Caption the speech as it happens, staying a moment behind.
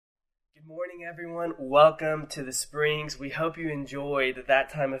Good morning, everyone. Welcome to the Springs. We hope you enjoyed that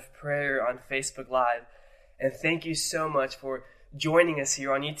time of prayer on Facebook Live. And thank you so much for joining us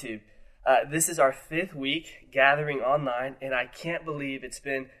here on YouTube. This is our 5th week gathering online, and I can't believe it's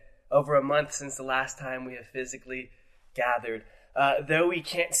been over a month since the last time we have physically gathered. Though we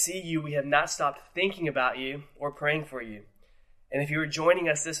can't see you, we have not stopped thinking about you or praying for you. And if you are joining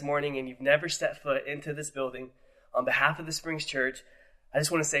us this morning and you've never stepped foot into this building, on behalf of the Springs Church, I just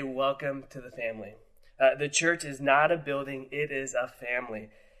want to say welcome to the family. The church is not a building, it is a family.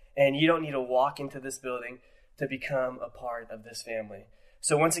 And you don't need to walk into this building to become a part of this family.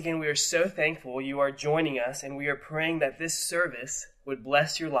 So once again, we are so thankful you are joining us, and we are praying that this service would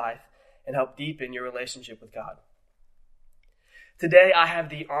bless your life and help deepen your relationship with God. Today, I have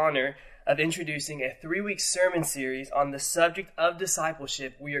the honor of introducing a 3-week sermon series on the subject of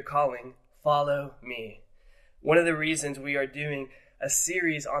discipleship we are calling Follow Me. One of the reasons we are doing a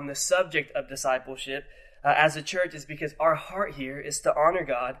series on the subject of discipleship as a church is because our heart here is to honor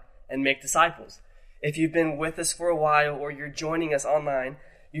God and make disciples. If you've been with us for a while or you're joining us online,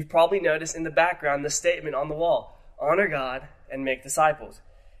 you've probably noticed in the background the statement on the wall, honor God and make disciples.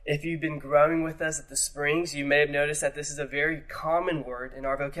 If you've been growing with us at the Springs, you may have noticed that this is a very common word in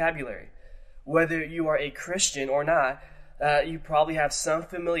our vocabulary. Whether you are a Christian or not, you probably have some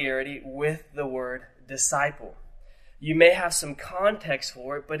familiarity with the word disciple. You may have some context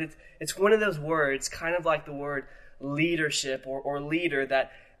for it, but it's one of those words, kind of like the word leadership or leader,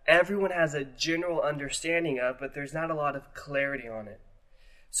 that everyone has a general understanding of, but there's not a lot of clarity on it.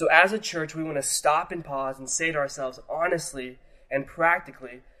 So as a church, we want to stop and pause and say to ourselves honestly and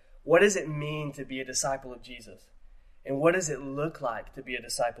practically, what does it mean to be a disciple of Jesus? And what does it look like to be a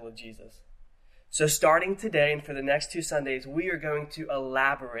disciple of Jesus? So starting today and for the next 2 Sundays, we are going to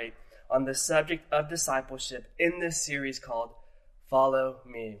elaborate on the subject of discipleship in this series called Follow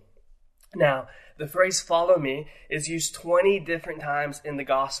Me. Now, the phrase follow me is used 20 different times in the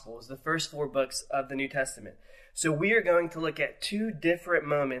Gospels, the first 4 books of the New Testament. So we are going to look at 2 different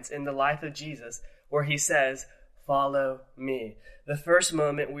moments in the life of Jesus where he says, follow me. The first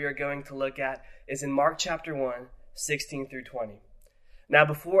moment we are going to look at is in Mark chapter 1, 16 through 20. Now,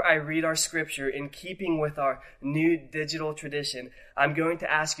 before I read our scripture, in keeping with our new digital tradition, I'm going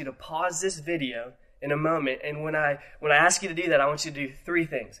to ask you to pause this video in a moment. And when I ask you to do that, I want you to do 3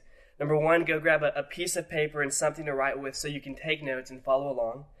 things. Number 1, go grab a piece of paper and something to write with so you can take notes and follow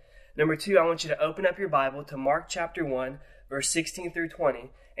along. Number 2, I want you to open up your Bible to Mark chapter 1, verse 16 through 20,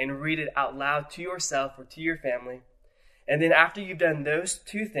 and read it out loud to yourself or to your family. And then after you've done those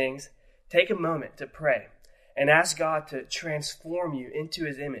 2 things, take a moment to pray and ask God to transform you into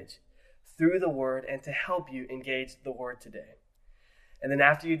his image through the word and to help you engage the word today. And then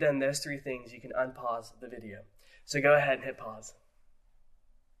after you've done those 3 things, you can unpause the video. So go ahead and hit pause.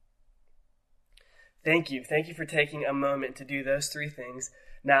 Thank you. Thank you for taking a moment to do those 3 things.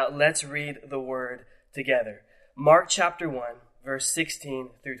 Now let's read the word together. Mark chapter 1, verse 16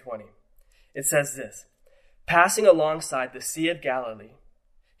 through 20. It says this, passing alongside the Sea of Galilee,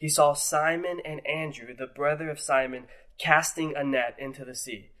 he saw Simon and Andrew, the brother of Simon, casting a net into the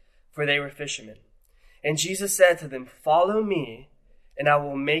sea, for they were fishermen. And Jesus said to them, follow me, and I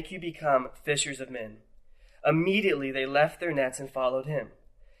will make you become fishers of men. Immediately they left their nets and followed him.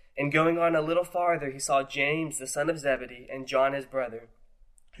 And going on a little farther, he saw James, the son of Zebedee, and John his brother,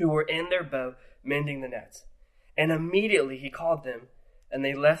 who were in their boat mending the nets. And immediately he called them, and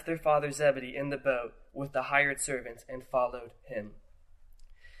they left their father Zebedee in the boat with the hired servants and followed him.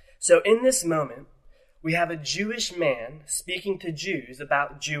 So in this moment, we have a Jewish man speaking to Jews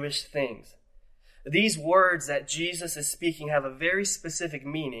about Jewish things. These words that Jesus is speaking have a very specific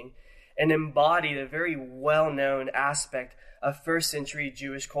meaning and embody a very well-known aspect of first century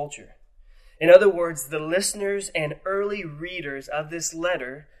Jewish culture. In other words, the listeners and early readers of this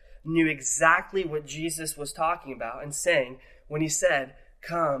letter knew exactly what Jesus was talking about and saying when he said,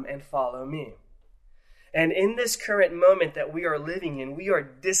 come and follow me. And in this current moment that we are living in, we are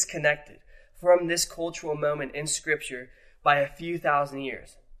disconnected from this cultural moment in Scripture by a few thousand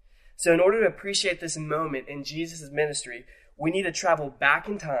years. So in order to appreciate this moment in Jesus' ministry, we need to travel back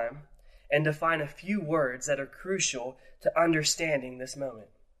in time and define a few words that are crucial to understanding this moment.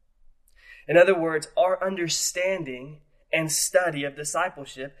 In other words, our understanding and study of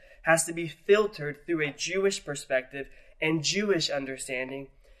discipleship has to be filtered through a Jewish perspective and Jewish understanding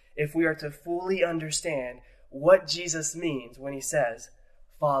if we are to fully understand what Jesus means when he says,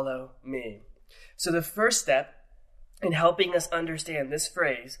 follow me. So the first step in helping us understand this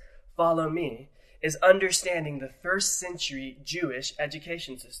phrase, follow me, is understanding the first century Jewish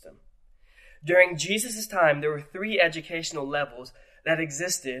education system. During Jesus' time, there were 3 educational levels that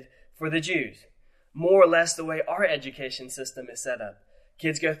existed for the Jews, more or less the way our education system is set up.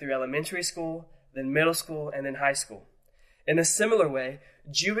 Kids go through elementary school, then middle school, and then high school. In a similar way,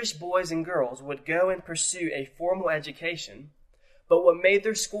 Jewish boys and girls would go and pursue a formal education, but what made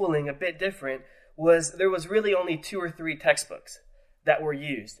their schooling a bit different was there was really only 2 or 3 textbooks that were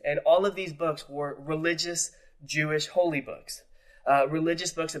used, and all of these books were religious Jewish holy books,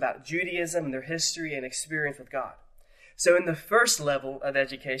 religious books about Judaism and their history and experience with God. So in the first level of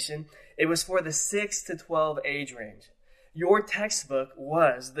education, it was for the 6 to 12 age range. Your textbook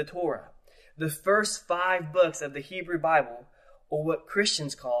was the Torah, the first 5 books of the Hebrew Bible, or what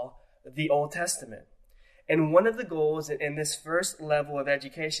Christians call the Old Testament. And one of the goals in this first level of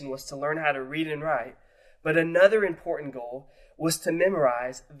education was to learn how to read and write, but another important goal was to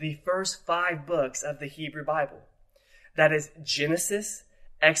memorize the first 5 books of the Hebrew Bible. That is Genesis,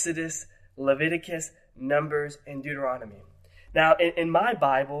 Exodus, Leviticus, Numbers, and Deuteronomy. Now, in my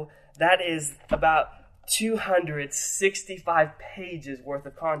Bible, that is about 265 pages worth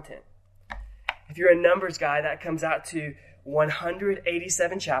of content. If you're a numbers guy, that comes out to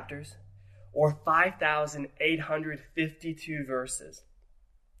 187 chapters or 5,852 verses.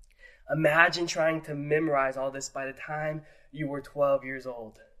 Imagine trying to memorize all this by the time you were 12 years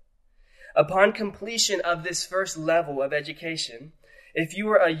old. Upon completion of this first level of education, if you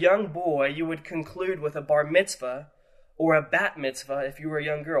were a young boy, you would conclude with a bar mitzvah or a bat mitzvah if you were a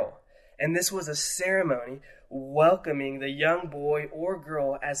young girl. And this was a ceremony welcoming the young boy or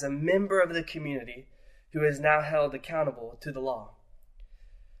girl as a member of the community who is now held accountable to the law.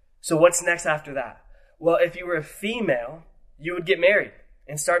 So what's next after that? Well, if you were a female, you would get married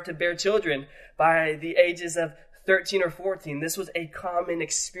and start to bear children by the ages of 13 or 14. This was a common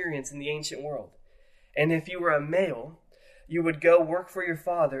experience in the ancient world. And if you were a male, you would go work for your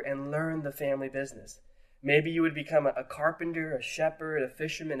father and learn the family business. Maybe you would become a carpenter, a shepherd, a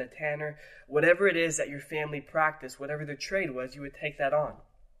fisherman, a tanner, whatever it is that your family practiced, whatever their trade was, you would take that on.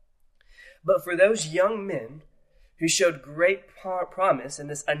 But for those young men who showed great promise in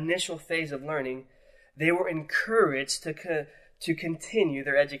this initial phase of learning, they were encouraged to continue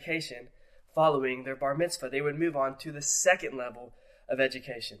their education following their bar mitzvah. They would move on to the second level of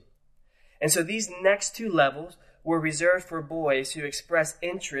education. And so these next 2 levels were reserved for boys who expressed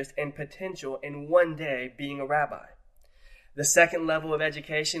interest and potential in one day being a rabbi. The second level of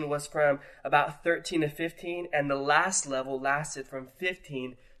education was from about 13 to 15, and the last level lasted from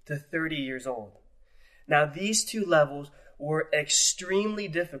 15 to 30 years old. Now, these 2 levels were extremely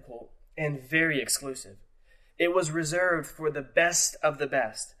difficult and very exclusive. It was reserved for the best of the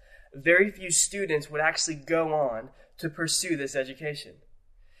best. Very few students would actually go on to pursue this education.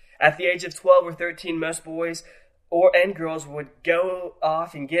 At the age of 12 or 13, most boys and girls would go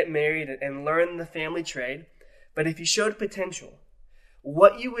off and get married and learn the family trade. But if you showed potential,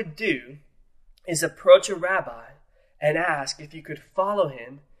 what you would do is approach a rabbi and ask if you could follow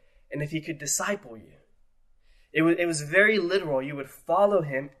him and if he could disciple you. It was very literal. You would follow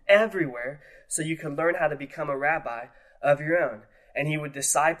him everywhere so you could learn how to become a rabbi of your own. And he would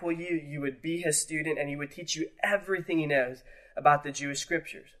disciple you, you would be his student, and he would teach you everything he knows about the Jewish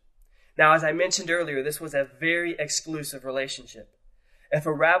scriptures. Now, as I mentioned earlier, this was a very exclusive relationship. If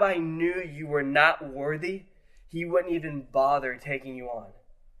a rabbi knew you were not worthy, he wouldn't even bother taking you on.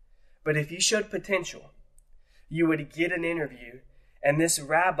 But if you showed potential, you would get an interview, and this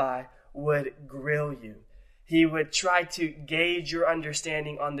rabbi would grill you. He would try to gauge your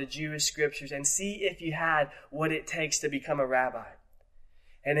understanding on the Jewish scriptures and see if you had what it takes to become a rabbi.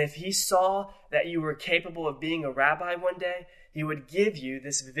 And if he saw that you were capable of being a rabbi one day, he would give you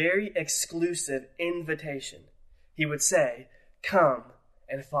this very exclusive invitation. He would say, "Come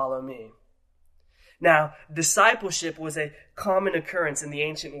and follow me." Now, discipleship was a common occurrence in the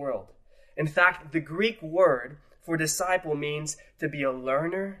ancient world. In fact, the Greek word for disciple means to be a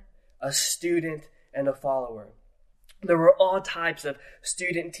learner, a student, and a follower. There were all types of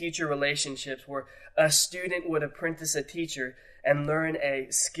student-teacher relationships where a student would apprentice a teacher and learn a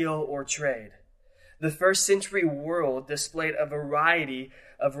skill or trade. The first century world displayed a variety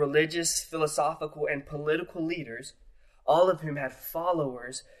of religious, philosophical, and political leaders, all of whom had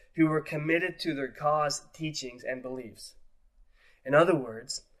followers who were committed to their cause, teachings, and beliefs. In other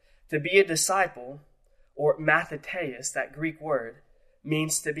words, to be a disciple, or matheteus, that Greek word,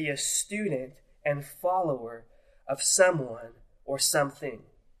 means to be a student and follower of someone or something.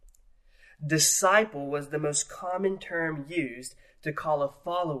 Disciple was the most common term used to call a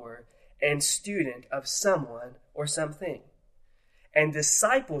follower and student of someone or something. And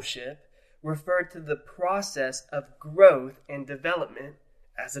discipleship referred to the process of growth and development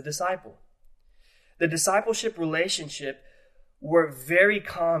as a disciple. The discipleship relationship were very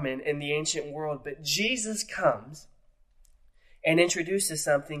common in the ancient world, but Jesus comes and introduces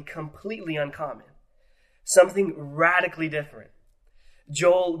something completely uncommon, something radically different.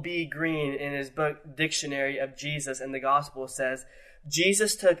 Joel B. Green, in his book Dictionary of Jesus and the Gospel, says,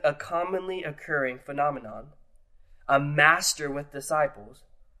 Jesus took a commonly occurring phenomenon, a master with disciples,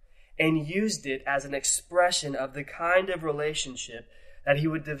 and used it as an expression of the kind of relationship that he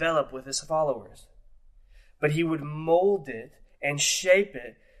would develop with his followers. But he would mold it and shape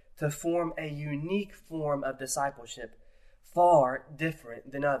it to form a unique form of discipleship, far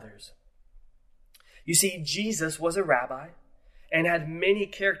different than others. You see, Jesus was a rabbi and had many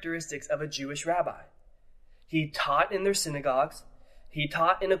characteristics of a Jewish rabbi. He taught in their synagogues, he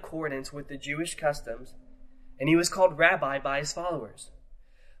taught in accordance with the Jewish customs, and he was called rabbi by his followers.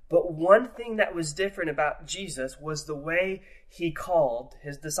 But one thing that was different about Jesus was the way he called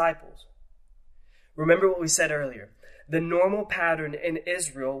his disciples. Remember what we said earlier. The normal pattern in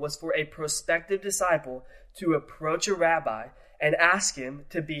Israel was for a prospective disciple to approach a rabbi and ask him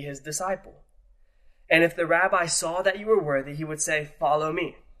to be his disciple. And if the rabbi saw that you were worthy, he would say, "Follow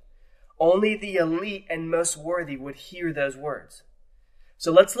me." Only the elite and most worthy would hear those words.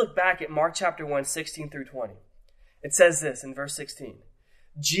 So let's look back at Mark chapter 1, 16 through 20. It says this in verse 16.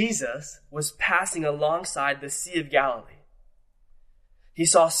 Jesus was passing alongside the Sea of Galilee. He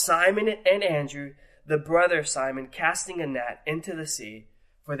saw Simon and Andrew, the brother of Simon, casting a net into the sea,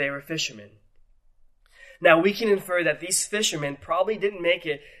 for they were fishermen. Now we can infer that these fishermen probably didn't make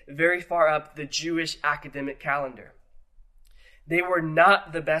it very far up the Jewish academic calendar. They were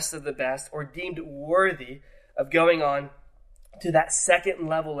not the best of the best or deemed worthy of going on to that second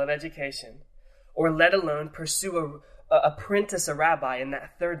level of education, or let alone pursue apprentice a rabbi in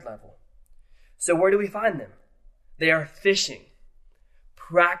that third level. So where do we find them? They are fishing,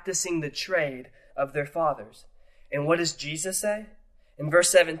 practicing the trade of their fathers. And what does Jesus say? In verse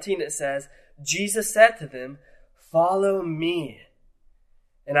 17 it says, Jesus said to them, "Follow me,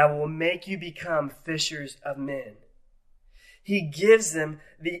 and I will make you become fishers of men." He gives them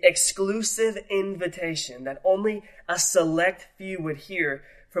the exclusive invitation that only a select few would hear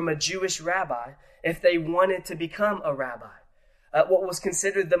from a Jewish rabbi if they wanted to become a rabbi. What was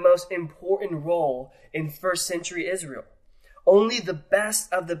considered the most important role in first century Israel. Only the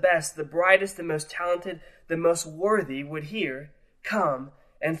best of the best, the brightest, the most talented, the most worthy would hear, "Come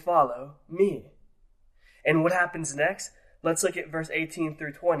and follow me." And what happens next? Let's look at verse 18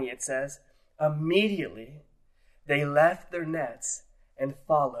 through 20. It says, "Immediately they left their nets and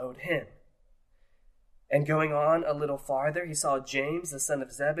followed him." And going on a little farther, he saw James, the son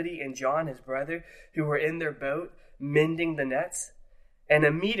of Zebedee, and John, his brother, who were in their boat mending the nets. And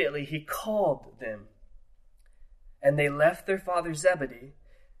immediately he called them. And they left their father Zebedee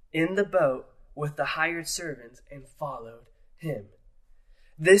in the boat with the hired servants and followed him.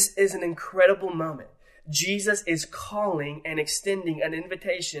 This is an incredible moment. Jesus is calling and extending an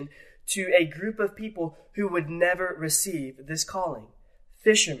invitation to a group of people who would never receive this calling.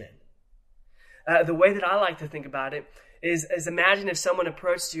 Fishermen. The way that I like to think about it is imagine if someone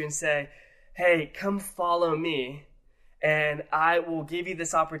approached you and say, "Hey, come follow me, and I will give you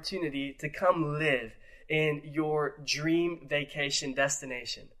this opportunity to come live in your dream vacation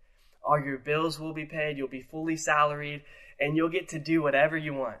destination. All your bills will be paid, you'll be fully salaried, and you'll get to do whatever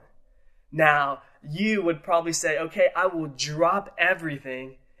you want." Now, you would probably say, "Okay, I will drop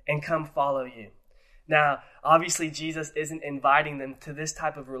everything and come follow you." Now, obviously, Jesus isn't inviting them to this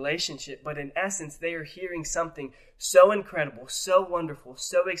type of relationship, but in essence, they are hearing something so incredible, so wonderful,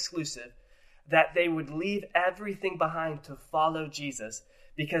 so exclusive, that they would leave everything behind to follow Jesus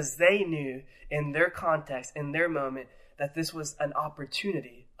because they knew in their context, in their moment, that this was an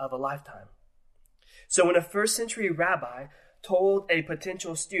opportunity of a lifetime. So when a first century rabbi told a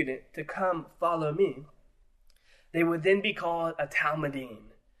potential student to come follow me, they would then be called a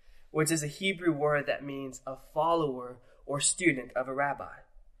Talmudim, which is a Hebrew word that means a follower or student of a rabbi.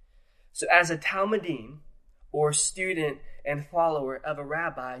 So as a Talmudim, or student and follower of a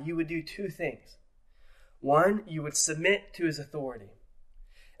rabbi, you would do two things. One, you would submit to his authority.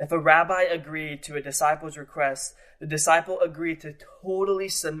 If a rabbi agreed to a disciple's request, the disciple agreed to totally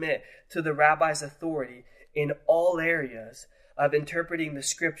submit to the rabbi's authority in all areas of interpreting the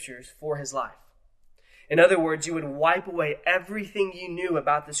scriptures for his life. In other words, you would wipe away everything you knew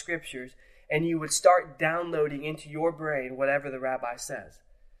about the scriptures and you would start downloading into your brain whatever the rabbi says.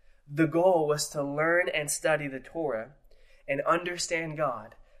 The goal was to learn and study the Torah and understand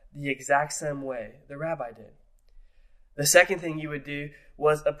God the exact same way the rabbi did. The second thing you would do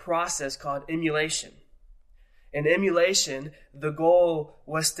was a process called emulation. In emulation, the goal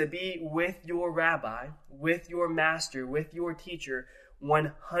was to be with your rabbi, with your master, with your teacher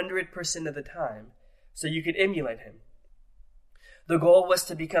 100% of the time so you could emulate him. The goal was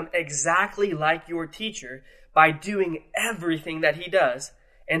to become exactly like your teacher by doing everything that he does,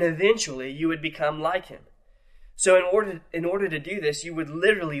 and eventually you would become like him. So in order to do this, you would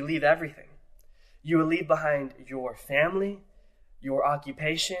literally leave everything. You would leave behind your family, your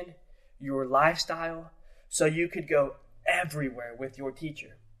occupation, your lifestyle, so you could go everywhere with your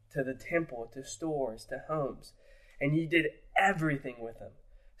teacher, to the temple, to stores, to homes. And you did everything with him.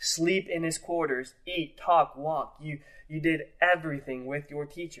 Sleep in his quarters, eat, talk, walk. You did everything with your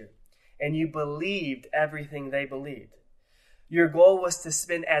teacher. And you believed everything they believed. Your goal was to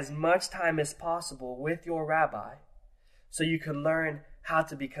spend as much time as possible with your rabbi so you could learn how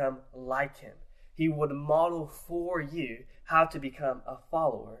to become like him. He would model for you how to become a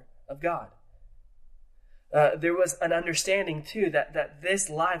follower of God. There was an understanding, too, that this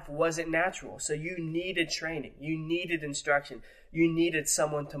life wasn't natural. So you needed training. You needed instruction. You needed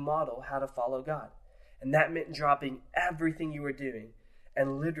someone to model how to follow God. And that meant dropping everything you were doing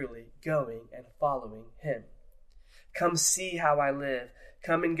and literally going and following him. Come see how I live.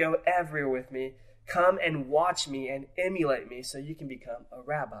 Come and go everywhere with me. Come and watch me and emulate me so you can become a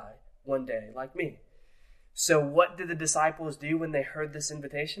rabbi one day like me. So what did the disciples do when they heard this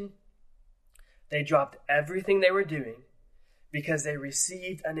invitation? They dropped everything they were doing because they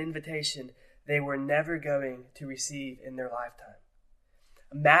received an invitation they were never going to receive in their lifetime.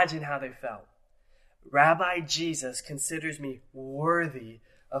 Imagine how they felt. Rabbi Jesus considers me worthy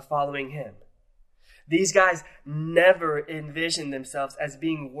of following him. These guys never envisioned themselves as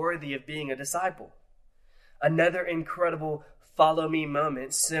being worthy of being a disciple. Another incredible follow me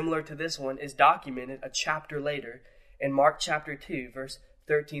moment similar to this one is documented a chapter later in Mark chapter 2, verse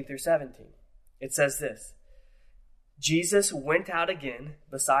 13 through 17. It says this: Jesus went out again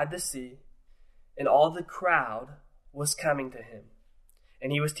beside the sea, and all the crowd was coming to him,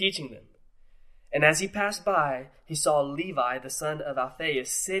 and he was teaching them. And as he passed by, he saw Levi, the son of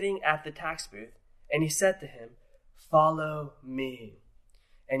Alphaeus, sitting at the tax booth, and he said to him, "Follow me."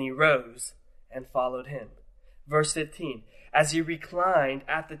 And he rose and followed him. Verse 15, as he reclined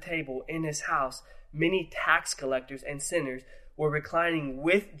at the table in his house, many tax collectors and sinners were reclining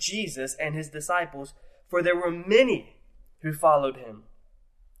with Jesus and his disciples, for there were many who followed him.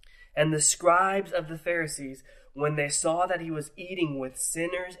 And the scribes of the Pharisees, when they saw that he was eating with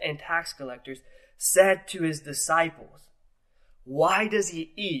sinners and tax collectors, said to his disciples, "Why does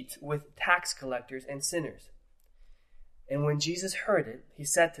he eat with tax collectors and sinners?" And when Jesus heard it, he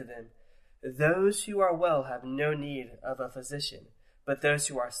said to them, "Those who are well have no need of a physician, but those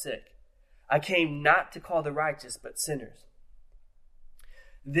who are sick. I came not to call the righteous, but sinners."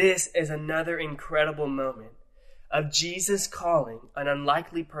 This is another incredible moment of Jesus calling an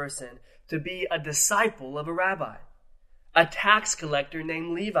unlikely person to be a disciple of a rabbi, a tax collector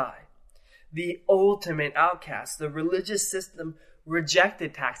named Levi, the ultimate outcast. The religious system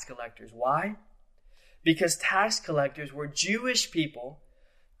rejected tax collectors. Why? Because tax collectors were Jewish people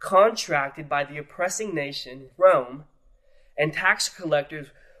contracted by the oppressing nation, Rome, and tax collectors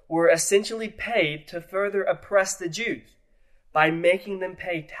were essentially paid to further oppress the Jews by making them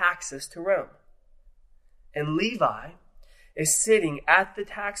pay taxes to Rome. And Levi is sitting at the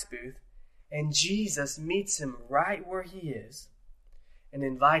tax booth, and Jesus meets him right where he is and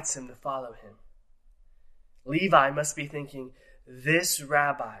invites him to follow him. Levi must be thinking, this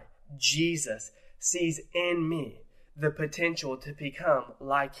rabbi, Jesus, sees in me the potential to become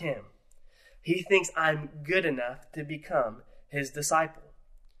like him. He thinks I'm good enough to become his disciple.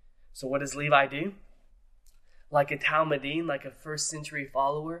 So what does Levi do? Like a Talmudim, like a first century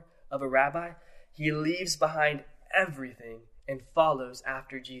follower of a rabbi, he leaves behind everything and follows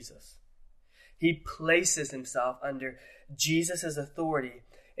after Jesus. He places himself under Jesus' authority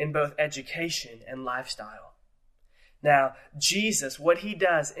in both education and lifestyle. Now, Jesus, what he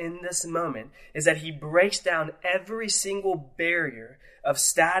does in this moment is that he breaks down every single barrier of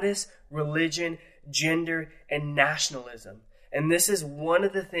status, religion, gender, and nationalism. And this is one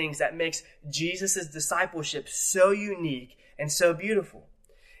of the things that makes Jesus' discipleship so unique and so beautiful,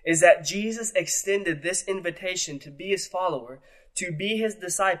 is that Jesus extended this invitation to be his follower, to be his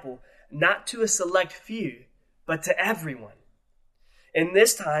disciple, not to a select few, but to everyone. In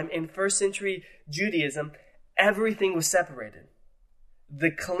this time, in first century Judaism, everything was separated.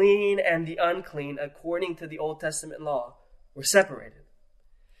 The clean and the unclean, according to the Old Testament law, were separated.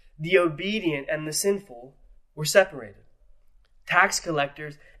 The obedient and the sinful were separated. Tax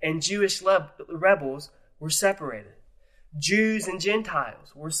collectors and Jewish rebels were separated. Jews and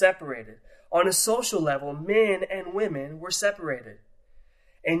Gentiles were separated. On a social level, men and women were separated.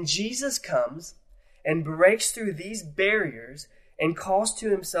 And Jesus comes and breaks through these barriers and calls to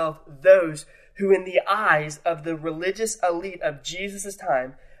himself those who, in the eyes of the religious elite of Jesus'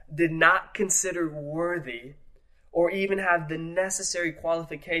 time, did not consider worthy or even have the necessary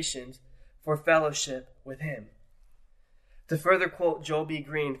qualifications for fellowship with him. To further quote Joel B.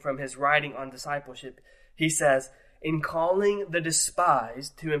 Green from his writing on discipleship, he says, "In calling the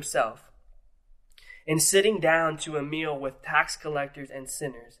despised to himself, in sitting down to a meal with tax collectors and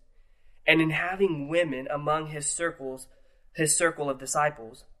sinners, and in having women among his circle of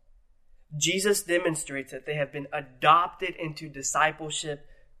disciples, Jesus demonstrates that they have been adopted into discipleship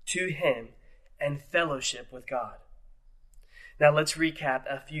to him and fellowship with God." Now let's recap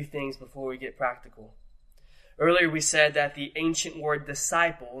a few things before we get practical. Earlier we said that the ancient word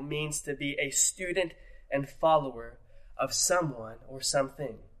disciple means to be a student and follower of someone or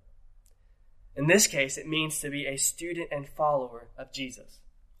something. In this case, it means to be a student and follower of Jesus.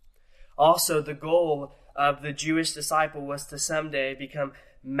 Also, the goal of the Jewish disciple was to someday become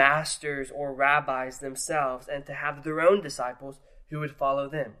masters or rabbis themselves and to have their own disciples who would follow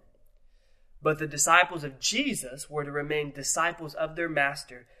them. But the disciples of Jesus were to remain disciples of their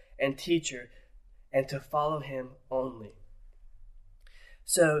master and teacher and to follow him only.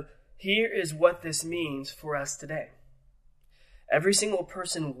 So here is what this means for us today. Every single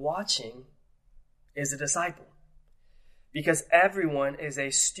person watching is a disciple, because everyone is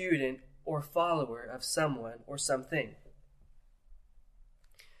a student or follower of someone or something.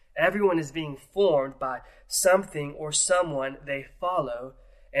 Everyone is being formed by something or someone they follow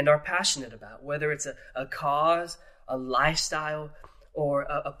and are passionate about, whether it's a cause, a lifestyle, or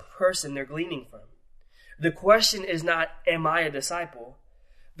a person they're gleaning from. The question is not, am I a disciple?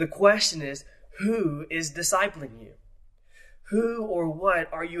 The question is, who is discipling you? Who or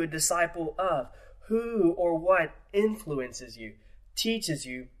what are you a disciple of? Who or what influences you, teaches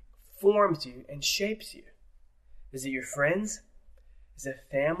you, forms you, and shapes you? Is it your friends? Is it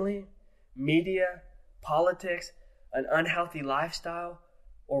family, media, politics, an unhealthy lifestyle,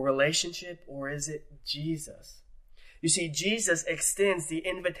 or relationship? Or is it Jesus? You see, Jesus extends the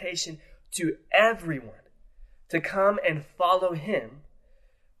invitation to everyone to come and follow him.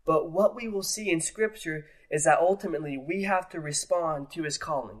 But what we will see in Scripture is that ultimately we have to respond to his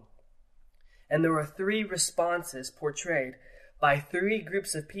calling. And there are three responses portrayed by three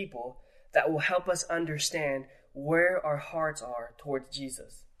groups of people that will help us understand where our hearts are towards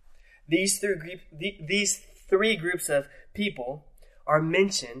Jesus. These three groups of people are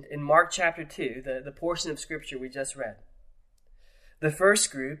mentioned in Mark chapter 2, the portion of Scripture we just read. The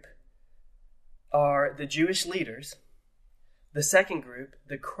first group are the Jewish leaders, the second group,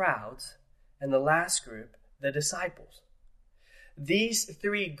 the crowds, and the last group, the disciples. These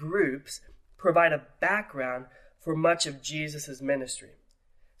three groups provide a background for much of Jesus' ministry.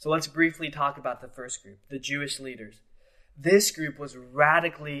 So let's briefly talk about the first group, the Jewish leaders. This group was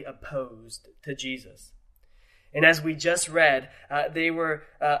radically opposed to Jesus. And as we just read, they were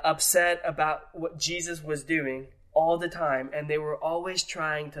upset about what Jesus was doing all the time, and they were always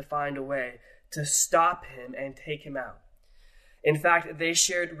trying to find a way to stop him and take him out. In fact, they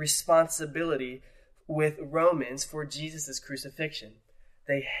shared responsibility with Romans for Jesus' crucifixion.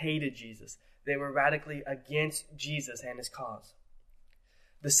 They hated Jesus. They were radically against Jesus and his cause.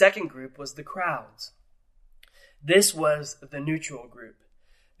 The second group was the crowds. This was the neutral group.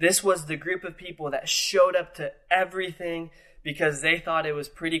 This was the group of people that showed up to everything because they thought it was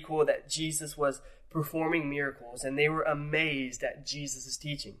pretty cool that Jesus was performing miracles, and they were amazed at Jesus'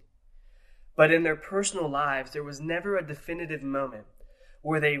 teaching. But in their personal lives, there was never a definitive moment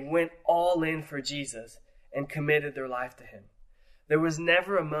where they went all in for Jesus and committed their life to him. There was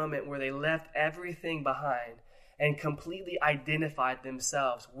never a moment where they left everything behind and completely identified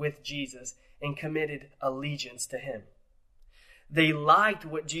themselves with Jesus and committed allegiance to him. They liked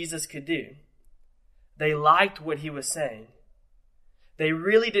what Jesus could do. They liked what he was saying. They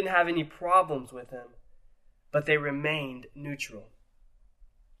really didn't have any problems with him, but they remained neutral.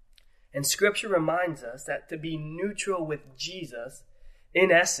 And Scripture reminds us that to be neutral with Jesus,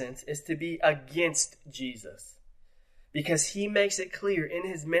 in essence, is to be against Jesus. Because he makes it clear in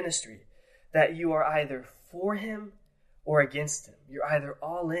his ministry that you are either for him or against him. You're either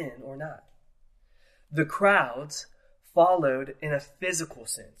all in or not. The crowds followed in a physical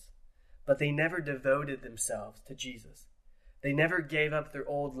sense, but they never devoted themselves to Jesus. They never gave up their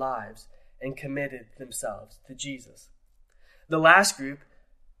old lives and committed themselves to Jesus. The last group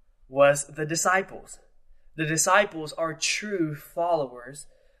was the disciples. The disciples are true followers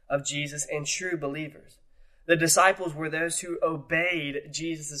of Jesus and true believers. The disciples were those who obeyed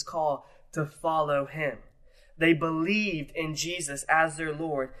Jesus' call to follow him. They believed in Jesus as their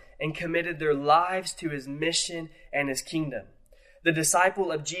Lord and committed their lives to his mission and his kingdom. The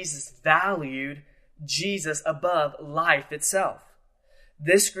disciple of Jesus valued Jesus above life itself.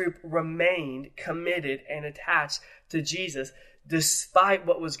 This group remained committed and attached to Jesus despite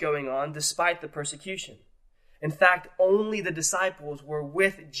what was going on, despite the persecution. In fact, only the disciples were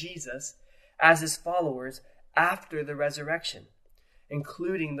with Jesus as his followers after the resurrection,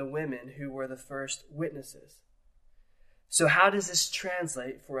 including the women who were the first witnesses. So how does this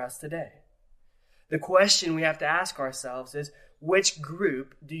translate for us today? The question we have to ask ourselves is, which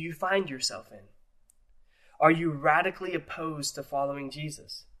group do you find yourself in? Are you radically opposed to following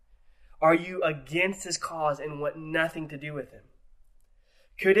Jesus? Are you against his cause and want nothing to do with him?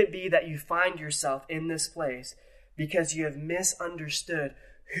 Could it be that you find yourself in this place because you have misunderstood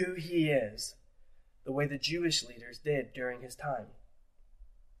who he is, the way the Jewish leaders did during his time?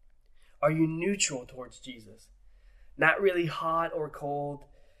 Are you neutral towards Jesus? Not really hot or cold.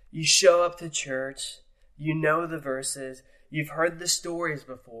 You show up to church, you know the verses, you've heard the stories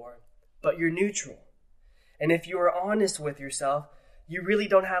before, but you're neutral. And if you are honest with yourself, you really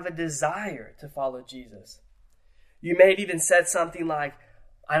don't have a desire to follow Jesus. You may have even said something like,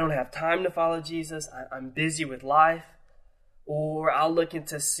 I don't have time to follow Jesus, I'm busy with life, or I'll look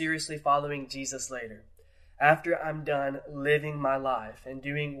into seriously following Jesus later, after I'm done living my life and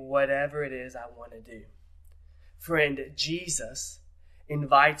doing whatever it is I want to do. Friend, Jesus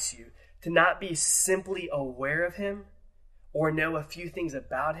invites you to not be simply aware of him or know a few things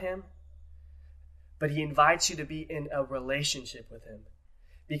about him, but he invites you to be in a relationship with him.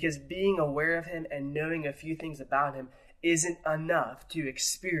 Because being aware of him and knowing a few things about him isn't enough to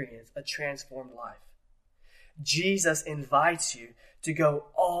experience a transformed life. Jesus invites you to go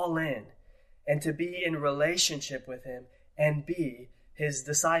all in and to be in relationship with him and be his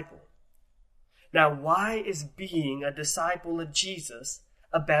disciple. Now, why is being a disciple of Jesus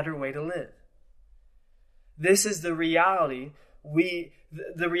a better way to live? This is the reality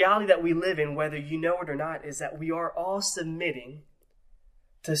that we live in, whether you know it or not, is that we are all submitting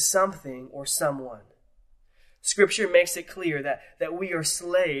to something or someone. Scripture makes it clear that we are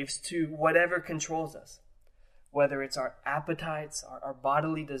slaves to whatever controls us, whether it's our appetites, our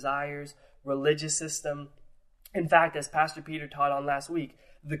bodily desires, religious system. In fact, as Pastor Peter taught on last week,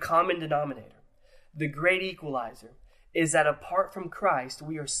 the common denominator, the great equalizer, is that apart from Christ,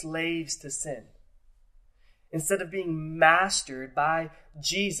 we are slaves to sin. Instead of being mastered by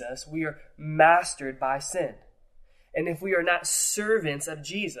Jesus, we are mastered by sin. And if we are not servants of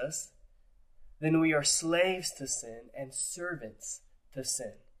Jesus, then we are slaves to sin and servants to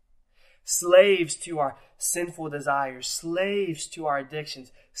sin. Slaves to our sinful desires, slaves to our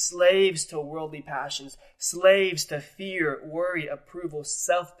addictions, slaves to worldly passions, slaves to fear, worry, approval,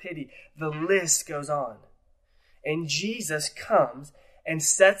 self-pity. The list goes on. And Jesus comes and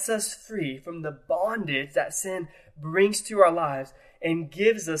sets us free from the bondage that sin brings to our lives and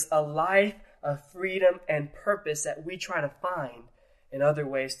gives us a life of freedom and purpose that we try to find in other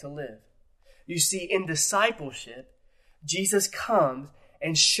ways to live. You see, in discipleship, Jesus comes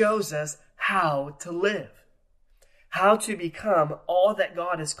and shows us how to live, how to become all that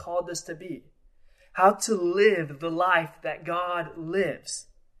God has called us to be, how to live the life that God lives.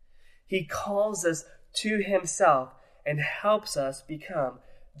 He calls us to himself and helps us become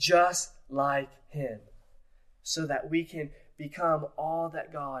just like him so that we can become all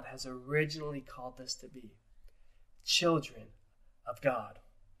that God has originally called us to be, children of God.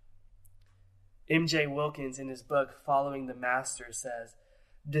 M.J. Wilkins, in his book, Following the Master, says,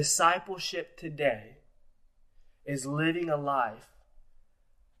 discipleship today is living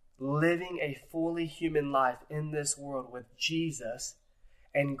a fully human life in this world with Jesus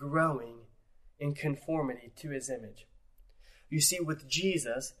and growing in conformity to his image. You see, with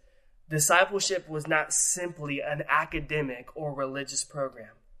Jesus, discipleship was not simply an academic or religious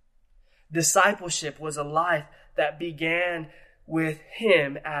program. Discipleship was a life that began with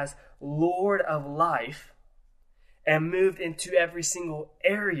him as Lord of life and moved into every single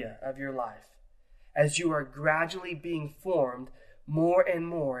area of your life as you are gradually being formed more and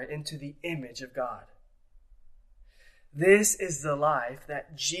more into the image of God. This is the life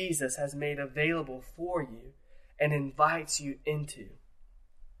that Jesus has made available for you and invites you into.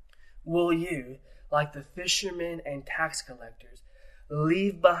 Will you, like the fishermen and tax collectors,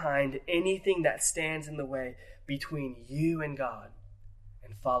 leave behind anything that stands in the way between you and God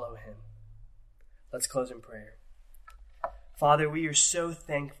and follow him? Let's close in prayer. Father, we are so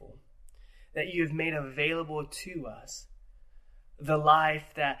thankful that you have made available to us the life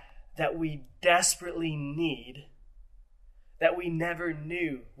that we desperately need, that we never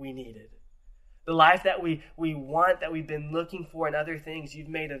knew we needed. The life that we want, that we've been looking for in other things, you've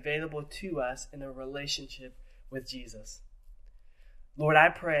made available to us in a relationship with Jesus. Lord, I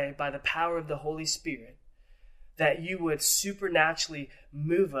pray by the power of the Holy Spirit that you would supernaturally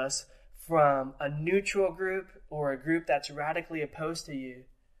move us from a neutral group or a group that's radically opposed to you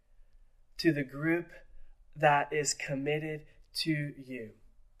to the group that is committed to you,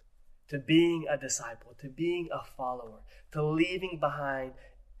 to being a disciple, to being a follower, to leaving behind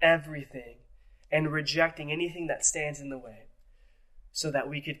everything and rejecting anything that stands in the way so that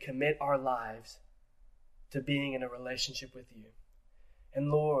we could commit our lives to being in a relationship with you.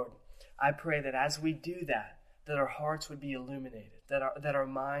 And Lord, I pray that as we do that, that our hearts would be illuminated, that our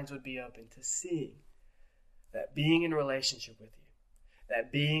minds would be open to seeing that being in relationship with you,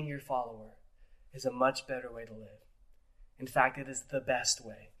 that being your follower is a much better way to live. In fact, it is the best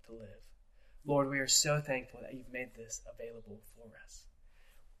way to live. Lord, we are so thankful that you've made this available for us.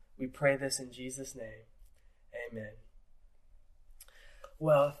 We pray this in Jesus' name. Amen.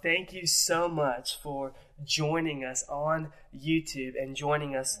 Well, thank you so much for joining us on YouTube and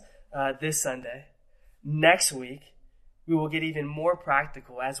joining us this Sunday. Next week, we will get even more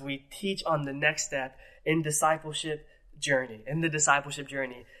practical as we teach on the next step in the discipleship journey,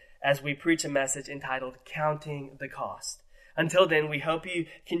 as we preach a message entitled Counting the Cost. Until then, we hope you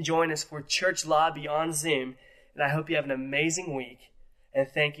can join us for Church Lobby on Zoom, and I hope you have an amazing week, and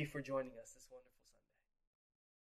thank you for joining us.